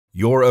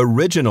Your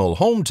original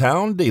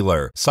hometown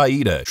dealer,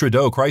 Saida,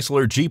 Trudeau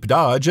Chrysler Jeep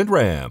Dodge and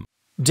Ram.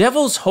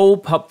 Devil's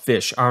Hole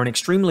pupfish are an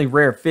extremely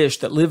rare fish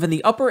that live in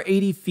the upper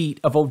 80 feet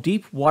of a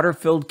deep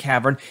water-filled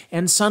cavern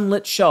and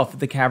sunlit shelf at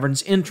the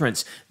cavern's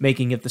entrance,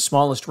 making it the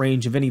smallest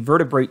range of any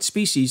vertebrate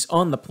species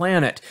on the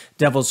planet.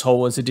 Devil's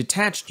Hole is a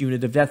detached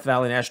unit of Death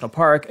Valley National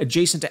Park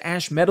adjacent to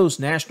Ash Meadows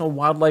National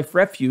Wildlife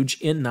Refuge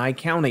in Nye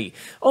County.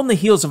 On the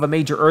heels of a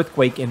major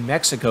earthquake in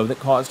Mexico that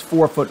caused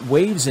 4-foot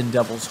waves in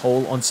Devil's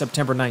Hole on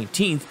September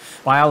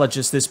 19th,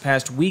 biologists this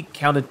past week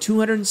counted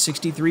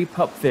 263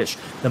 pupfish,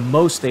 the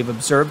most they've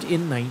observed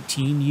in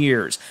 19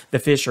 years. The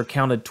fish are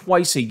counted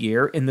twice a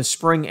year, in the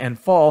spring and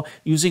fall,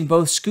 using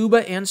both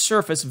scuba and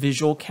surface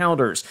visual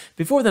counters.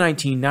 Before the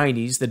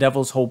 1990s, the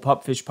Devil's Hole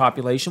pupfish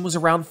population was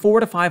around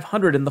 400 to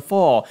 500 in the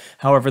fall.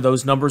 However,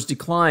 those numbers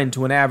declined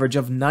to an average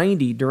of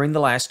 90 during the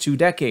last 2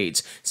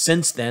 decades.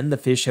 Since then, the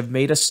fish have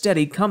made a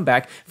steady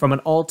comeback from an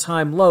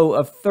all-time low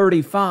of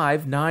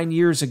 35 9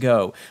 years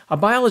ago. A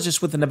biologist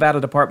with the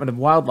Nevada Department of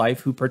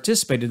Wildlife who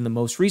participated in the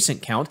most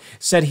recent count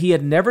said he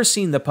had never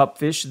seen the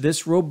pupfish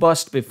this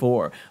robust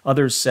before.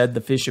 Others said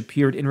the fish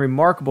appeared in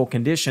remarkable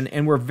condition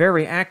and were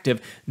very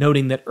active,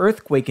 noting that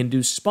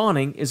earthquake-induced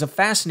spawning is a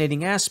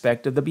fascinating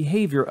aspect of the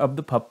behavior of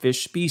the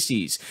pupfish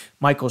species.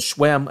 Michael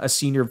Schwem, a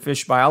senior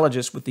fish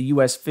biologist with the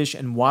U.S. Fish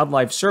and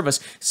Wildlife Service,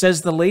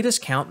 says the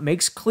latest count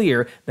makes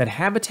clear that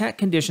habitat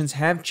conditions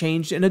have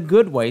changed in a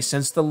good way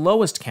since the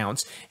lowest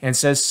counts, and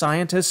says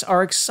scientists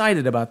are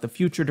excited about the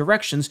future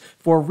directions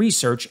for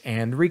research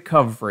and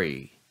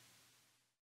recovery.